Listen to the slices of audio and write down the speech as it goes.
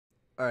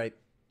Alright,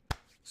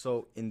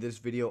 so in this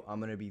video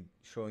I'm going to be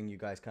showing you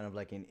guys kind of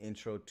like an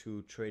intro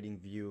to trading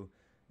view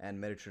and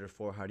MetaTrader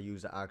 4, how to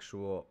use the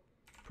actual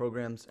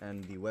programs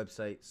and the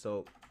website.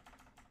 So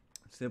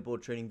simple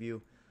trading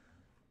view.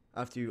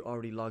 After you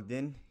already logged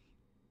in,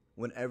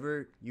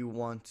 whenever you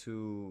want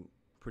to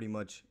pretty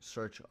much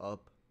search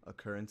up a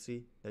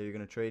currency that you're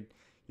going to trade,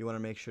 you want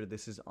to make sure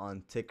this is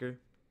on ticker,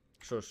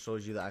 so it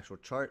shows you the actual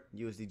chart,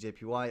 USD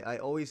JPY. I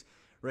always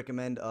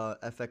recommend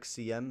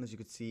FXCM, as you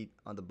can see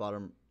on the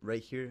bottom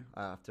right here,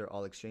 after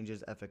all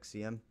exchanges,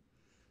 FXCM.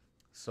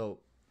 So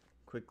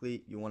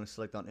quickly, you want to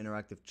select on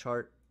interactive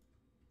chart,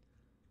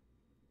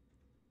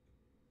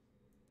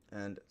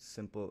 and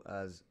simple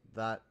as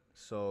that.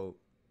 So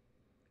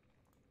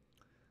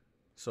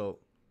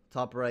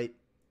top right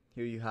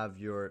here you have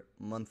your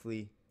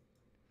monthly,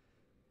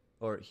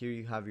 or here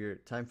you have your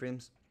time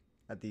frames.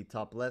 At the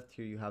top left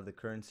here you have the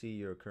currency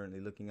you're currently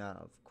looking at.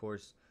 Of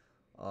course,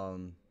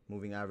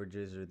 moving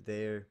averages are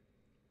there,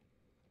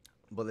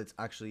 but let's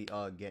actually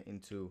get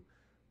into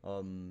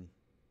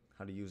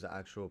how to use the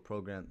actual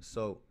program.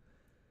 So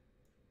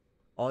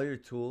all your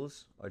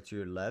tools are to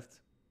your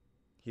left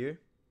here,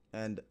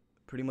 and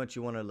pretty much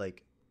you want to,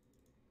 like,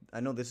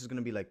 I know this is going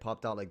to be like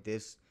popped out like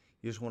this,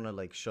 you just want to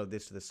like shove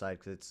this to the side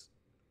because it's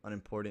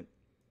unimportant.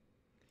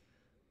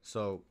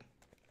 So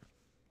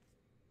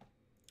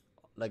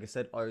like I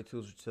said, all your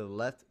tools are to the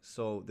left.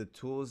 So the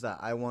tools that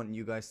I want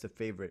you guys to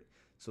favorite,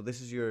 so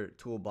this is your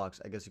toolbox,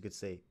 I guess you could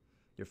say,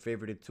 your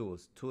favorited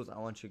tools I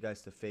want you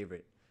guys to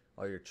favorite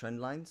are your trend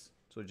lines,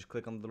 so just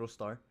click on the little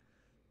star,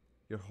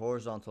 your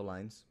horizontal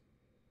lines,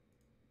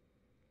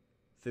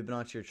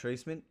 Fibonacci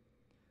retracement,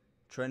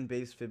 trend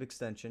based fib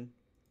extension,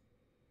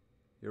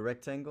 your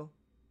rectangle,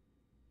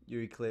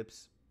 your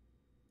eclipse,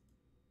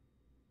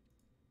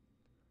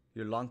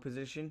 your long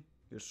position,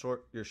 your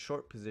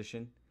short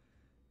position,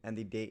 and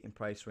the date and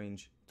price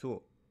range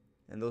tool.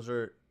 And those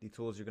are the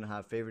tools you're going to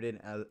have favorited,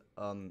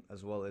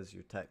 as well as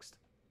your text.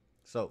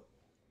 So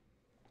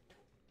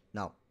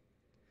now,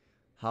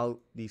 how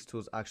these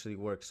tools actually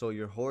work. So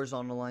your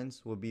horizontal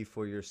lines will be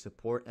for your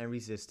support and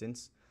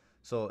resistance.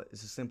 So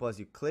it's as simple as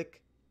you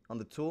click on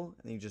the tool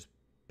and you just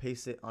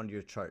paste it onto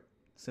your chart.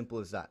 Simple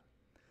as that.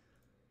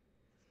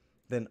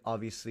 Then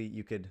obviously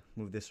you could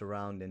move this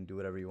around and do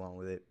whatever you want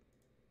with it.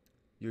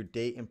 Your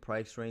date and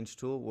price range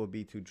tool will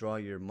be to draw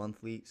your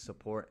monthly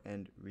support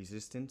and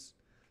resistance.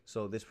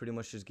 So this pretty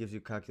much just gives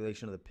you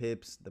calculation of the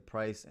pips, the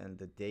price, and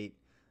the date,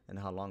 and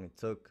how long it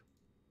took.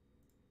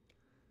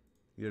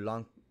 Your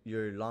long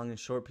and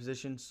short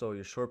position. So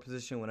your short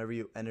position, whenever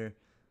you enter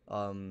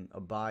a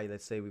buy,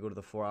 let's say we go to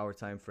the 4-hour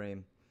time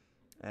frame,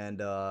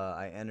 and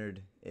I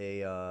entered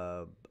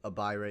a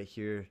buy right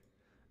here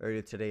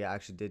earlier today. I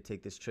actually did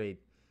take this trade,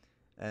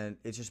 and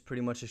it's just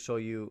pretty much to show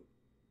you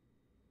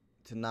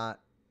to not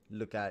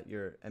look at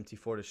your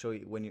MT4, to show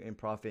you when you're in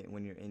profit and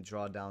when you're in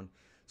drawdown.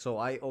 So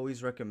I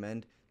always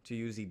recommend to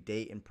use the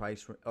date and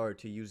price, or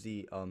to use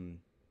the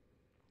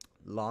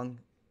long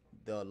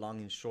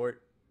and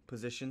short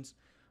positions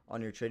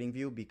on your trading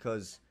view,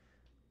 because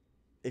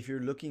if you're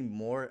looking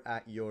more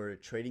at your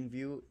trading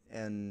view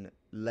and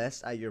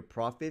less at your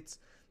profits,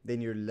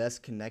 then you're less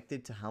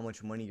connected to how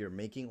much money you're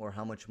making or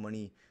how much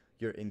money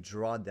you're in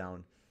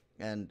drawdown,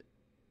 and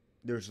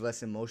there's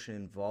less emotion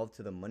involved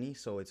to the money.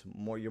 So it's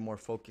more, you're more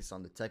focused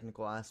on the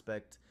technical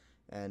aspect,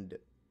 and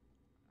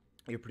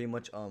you're pretty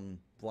much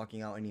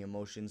blocking out any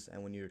emotions.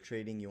 And when you're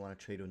trading, you want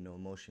to trade with no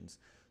emotions.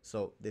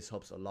 So this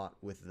helps a lot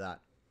with that.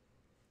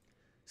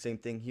 Same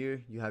thing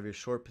here, you have your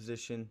short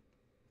position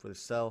for the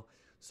sell.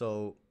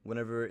 So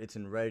whenever it's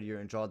in red, you're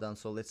in drawdown.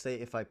 So let's say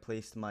if I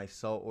placed my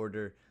sell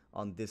order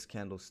on this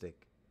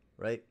candlestick,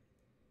 right?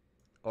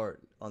 Or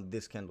on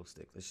this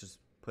candlestick, let's just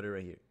put it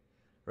right here,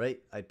 right?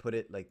 I'd put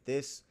it like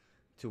this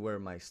to where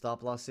my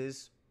stop loss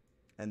is,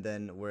 and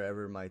then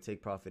wherever my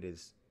take profit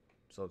is.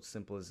 So it's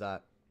simple as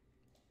that.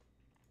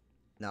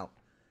 Now,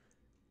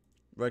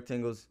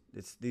 rectangles,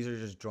 these are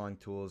just drawing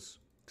tools.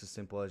 It's as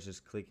simple as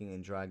just clicking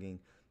and dragging.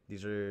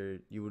 These are,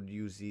 you would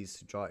use these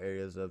to draw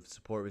areas of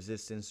support,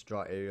 resistance,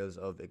 draw areas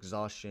of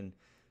exhaustion,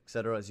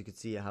 etc. As you can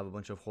see, I have a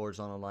bunch of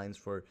horizontal lines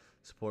for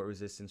support,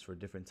 resistance for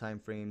different time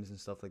frames and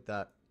stuff like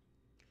that.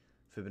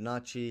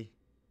 Fibonacci,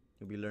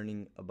 you'll be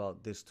learning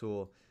about this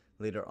tool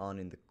later on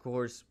in the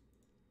course.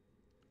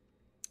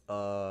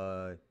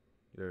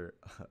 Your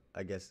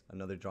I guess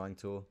another drawing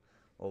tool,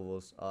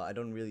 ovals. I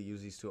don't really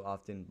use these too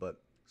often,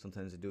 but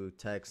sometimes I do.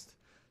 Text,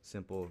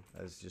 simple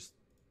as just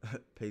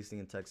pasting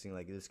and texting.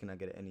 Like this cannot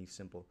get any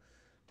simple,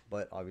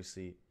 but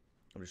obviously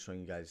I'm just showing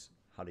you guys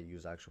how to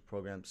use actual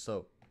programs.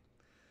 So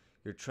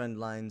your trend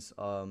lines,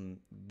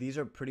 these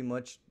are pretty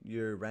much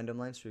your random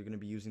lines, so you're going to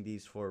be using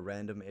these for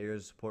random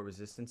areas of support,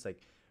 resistance.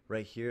 Like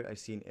right here I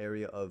see an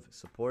area of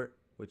support,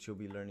 which you'll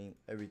be learning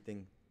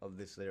everything of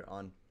this later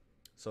on.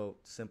 So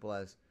simple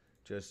as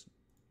just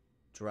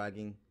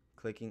dragging,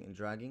 clicking and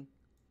dragging,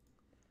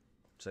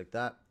 just like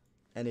that.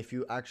 And if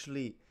you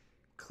actually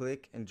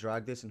click and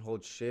drag this and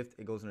hold shift,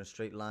 it goes in a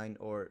straight line,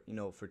 or you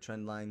know, for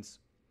trend lines.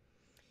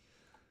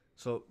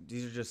 So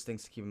these are just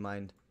things to keep in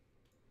mind.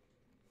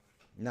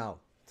 Now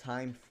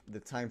time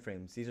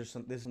frames. This is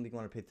something you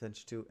want to pay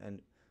attention to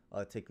and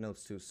take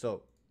notes to.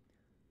 So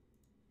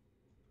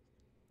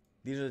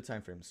these are the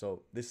time frames.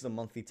 So this is a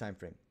monthly time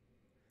frame.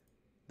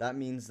 That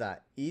means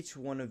that each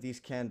one of these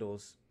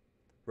candles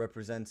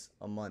represents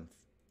a month.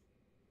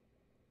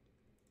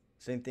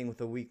 Same thing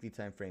with a weekly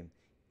time frame.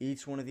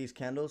 Each one of these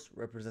candles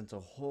represents a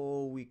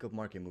whole week of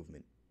market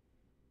movement.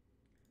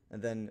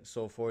 And then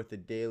so forth. The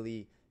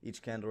daily,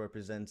 each candle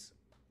represents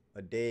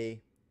a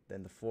day.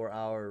 Then the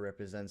 4-hour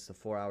represents the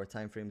 4-hour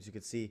time frames. You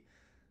can see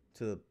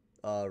to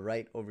the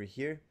right over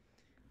here,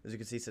 as you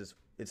can see, it says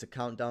it's a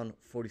countdown,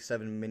 46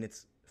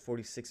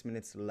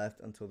 minutes left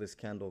until this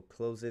candle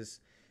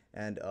closes.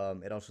 And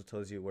it also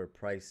tells you where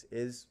price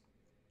is.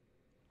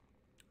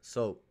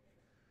 So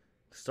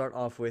to start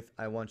off with,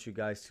 I want you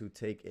guys to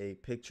take a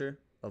picture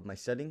of my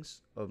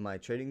settings of my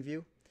trading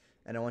view,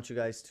 and I want you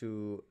guys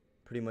to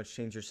pretty much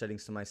change your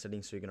settings to my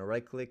settings. So you're gonna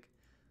right click,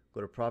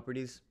 go to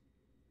properties,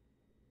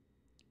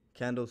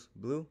 candles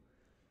blue,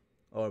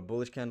 or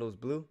bullish candles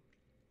blue,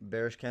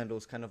 bearish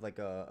candles kind of like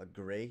a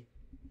gray,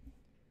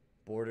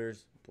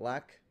 borders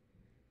black,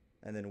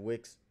 and then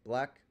wicks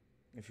black.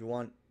 If you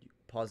want, you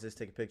pause this,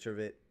 take a picture of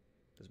it,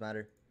 doesn't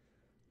matter.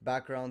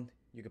 Background,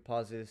 you can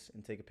pause this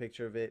and take a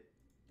picture of it.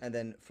 And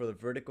then for the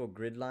vertical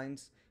grid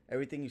lines,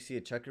 everything you see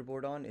a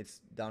checkerboard on, it's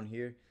down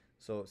here.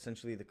 So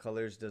essentially the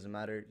colors doesn't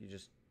matter, you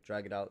just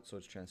drag it out so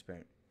it's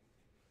transparent.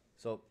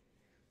 So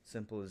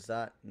simple as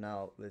that.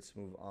 Now let's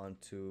move on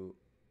to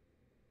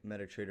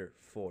MetaTrader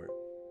 4.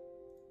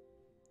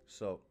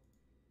 So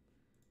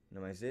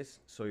minimize this.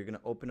 So you're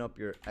gonna open up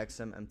your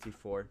XM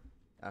MT4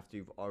 after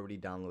you've already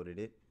downloaded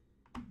it.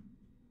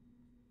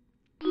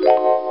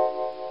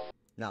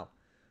 Now,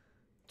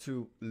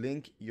 to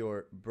link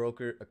your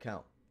broker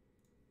account,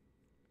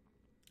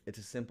 it's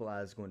as simple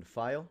as going to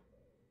File,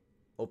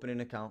 open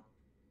an account.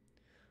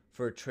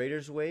 For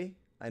Trader's Way,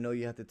 I know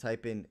you have to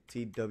type in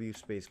TW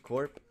space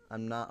Corp.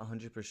 I'm not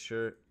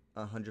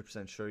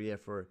 100% sure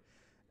yet for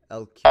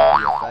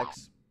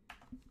LQBFX.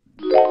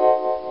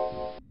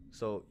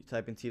 So you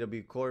type in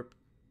TW Corp,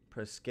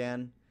 press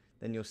scan,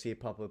 then you'll see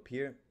it pop up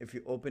here. If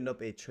you opened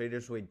up a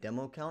Trader's Way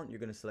demo account, you're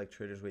going to select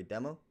Trader's Way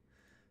demo.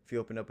 If you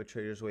open up a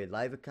Trader's Way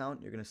live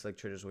account, you're going to select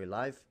Trader's Way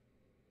live.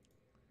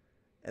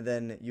 And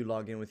then you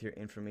log in with your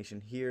information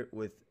here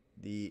with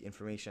the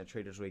information that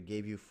Trader's Way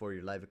gave you for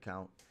your live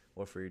account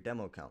or for your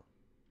demo account.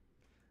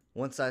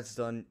 Once that's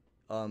done,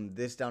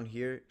 this down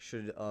here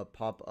should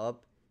pop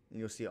up, and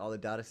you'll see all the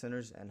data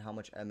centers and how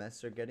much MS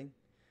they're getting.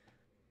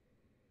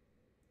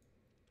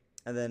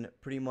 And then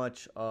pretty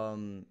much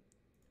when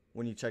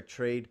you check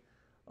trade,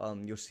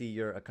 you'll see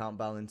your account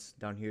balance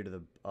down here to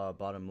the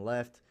bottom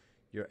left,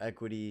 your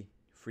equity,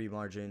 free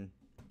margin,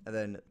 and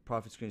then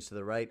profit screens to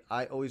the right.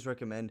 I always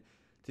recommend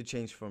to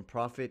change from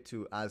profit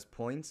to as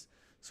points,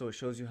 so it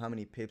shows you how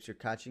many pips you're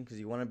catching, because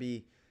you want to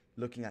be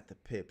looking at the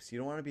pips. You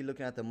don't want to be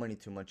looking at the money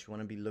too much. You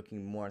want to be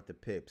looking more at the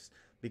pips,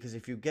 because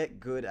if you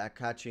get good at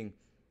catching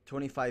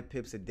 25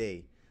 pips a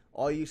day,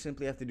 all you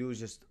simply have to do is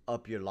just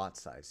up your lot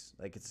size.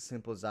 Like, it's as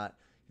simple as that.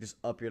 You just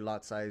up your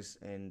lot size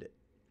and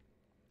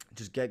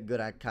just get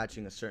good at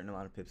catching a certain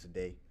amount of pips a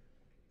day,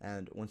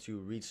 and once you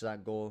reach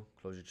that goal,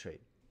 close your trade.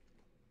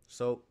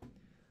 So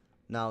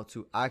now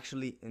to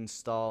actually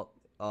install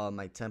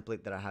my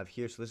template that I have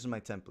here. So this is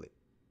my template,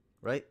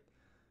 right?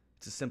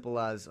 It's as simple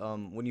as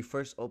when you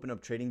first open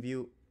up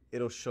TradingView,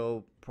 it'll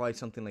show probably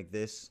something like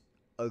this,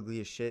 ugly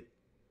as shit.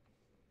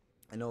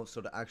 I know. So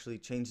to actually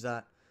change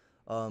that,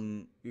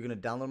 you're gonna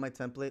download my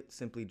template,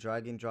 simply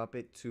drag and drop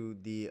it to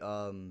the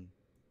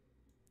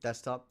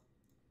desktop.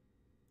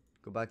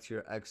 Go back to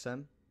your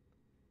XM.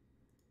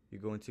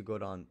 You're going to go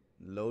down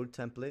load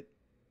template,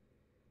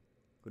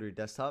 go to your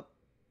desktop,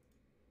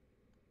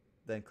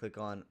 then click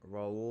on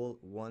Raul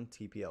 1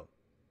 TPO,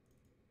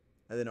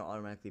 and then it'll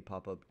automatically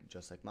pop up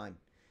just like mine.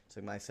 It's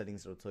like my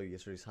settings. It'll tell you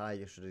yesterday's high,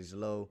 yesterday's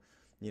low,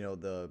 you know,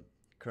 the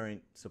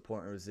current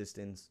support and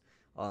resistance,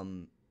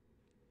 you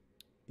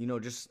know,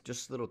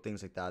 just little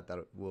things like that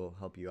that will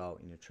help you out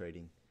in your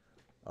trading.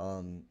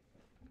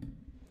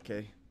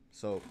 Okay,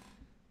 so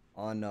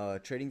on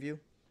TradingView,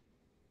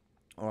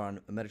 or on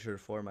MetaTrader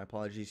 4, my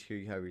apologies, here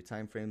you have your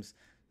time frames.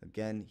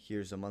 Again,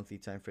 here's a monthly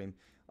time frame.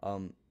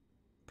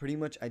 Pretty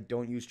much I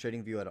don't use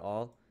TradingView at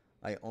all.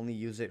 I only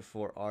use it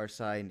for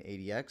RSI and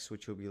ADX,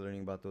 which you'll be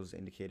learning about those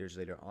indicators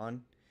later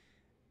on.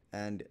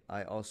 And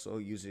I also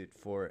use it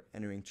for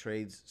entering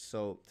trades.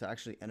 So to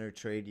actually enter a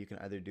trade, you can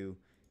either do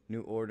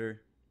new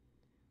order.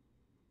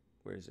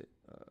 Where is it?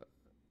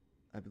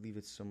 I believe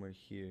it's somewhere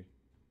here.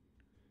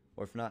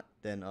 Or if not,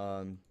 then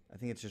I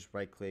think it's just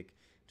right click,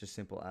 just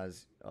simple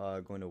as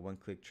going to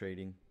one-click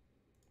trading.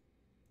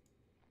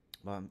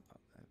 I'm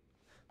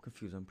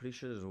confused. I'm pretty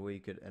sure there's a way you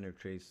could enter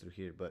trades through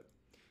here, but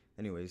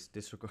anyways,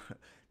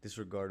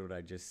 disregard what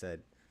I just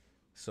said.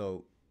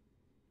 So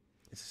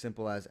it's as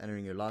simple as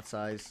entering your lot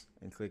size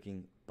and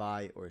clicking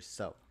buy or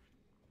sell.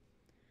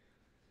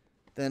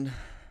 Then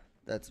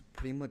that's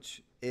pretty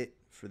much it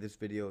for this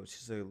video. It's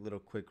just a little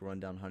quick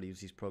rundown how to use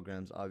these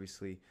programs.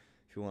 Obviously,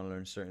 if you want to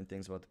learn certain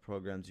things about the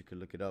programs, you could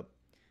look it up.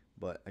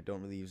 but I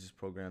don't really use this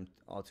program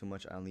all too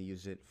much. I only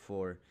use it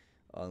for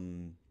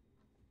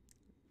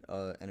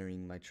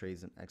entering my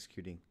trades and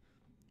executing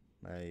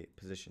my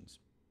positions.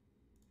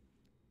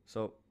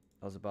 So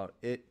that was about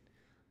it.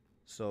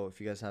 So if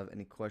you guys have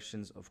any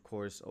questions, of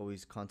course,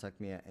 always contact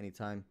me at any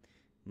time.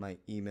 My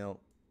email,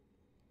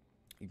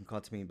 you can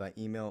contact me by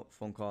email,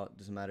 phone call,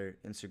 doesn't matter,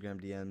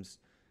 Instagram DMs.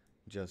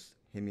 Just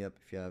hit me up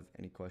if you have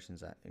any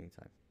questions at any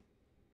time.